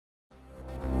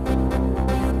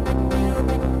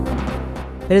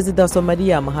Perezida wa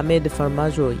Somalia Mohamed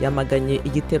Farmajo yamaganye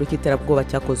igitero cy'iterabwoba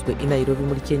cyakozwe i Nairobi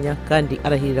muri Kenya kandi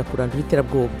arahirira kurandura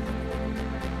iterabwoba.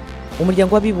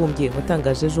 Umuryango w'abibumbye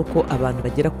watangaje ejo ko abantu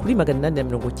bagera kuri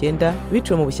 890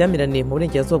 biciwe mu bushyamirane mu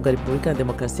burengerazuba bwa Repubulika ya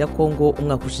Demokarasi ya Kongo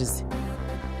umwaka ushize.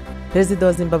 Perezida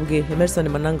wa Zimbabwe Emerson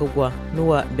Mnangagwa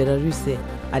n'uwa Belarus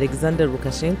Alexander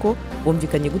Lukashenko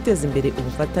bumvikanye guteza imbere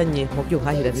ubufatanye mu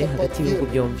by'ubuhahirane hagati y'ibihugu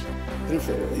byombi.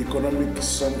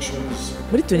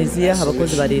 Muri Tunisia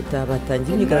abakozi ba Leta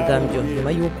batangiye imyigaragambyo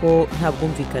nyuma y'uko nta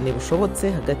bwumvikane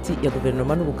bushobotse hagati ya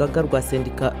guverinoma n'urugaga rwa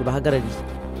sendika rubahagarariye.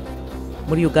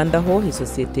 Muri Uganda ho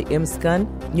isosiyete MScan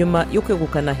nyuma yo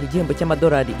kwegukana igihembo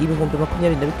cy'amadolari ibihumbi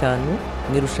 25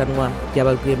 mu irushanwa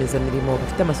ry'abarwiyemezamirimo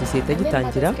bafite amasosiyete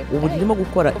agitangira ubu ririmo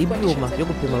gukora ibyuma byo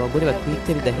gupima abagore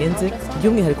batwite bidahenze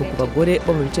by'umwihariko ku bagore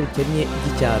bo mu bice bikennye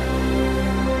by'icyaro.